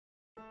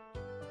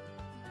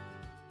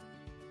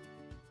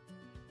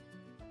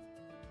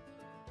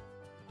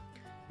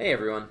Hey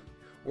everyone!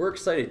 We're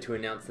excited to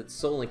announce that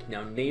Solink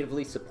now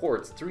natively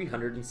supports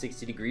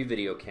 360-degree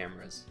video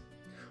cameras.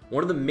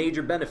 One of the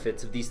major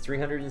benefits of these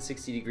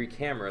 360-degree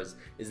cameras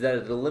is that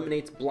it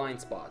eliminates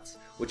blind spots,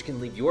 which can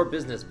leave your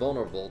business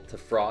vulnerable to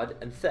fraud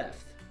and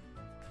theft.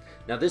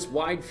 Now, this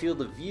wide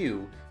field of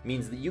view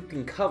means that you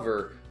can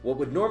cover what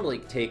would normally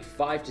take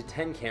 5 to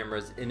 10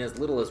 cameras in as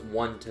little as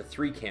 1 to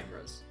 3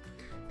 cameras.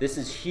 This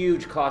is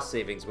huge cost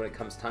savings when it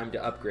comes time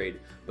to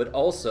upgrade, but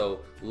also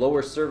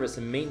lower service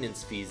and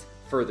maintenance fees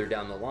further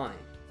down the line.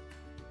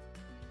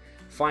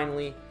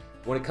 Finally,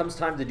 when it comes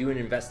time to do an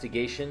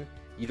investigation,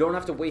 you don't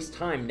have to waste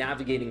time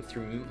navigating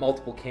through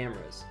multiple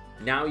cameras.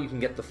 Now you can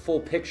get the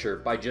full picture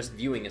by just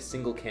viewing a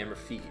single camera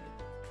feed.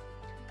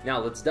 Now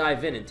let's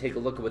dive in and take a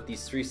look at what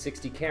these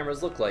 360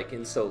 cameras look like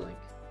in Solink.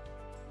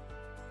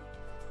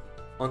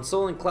 On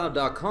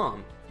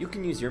solinkcloud.com, you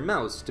can use your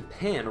mouse to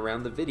pan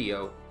around the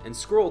video and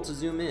scroll to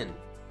zoom in.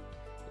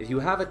 If you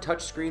have a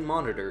touchscreen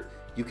monitor,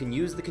 you can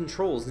use the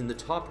controls in the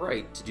top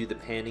right to do the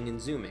panning and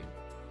zooming.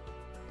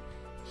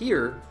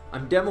 Here,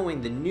 I'm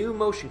demoing the new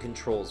motion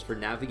controls for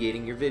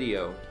navigating your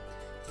video.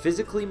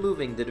 Physically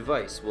moving the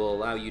device will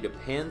allow you to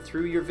pan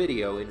through your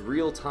video in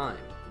real time.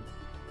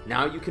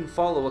 Now you can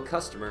follow a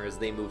customer as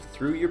they move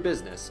through your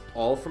business,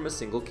 all from a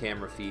single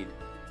camera feed.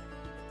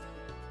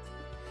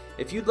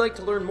 If you'd like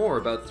to learn more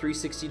about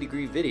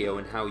 360-degree video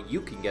and how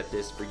you can get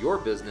this for your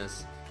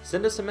business,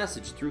 send us a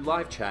message through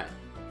live chat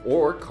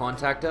or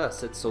contact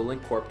us at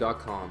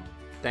solinkcorp.com.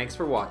 Thanks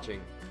for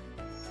watching.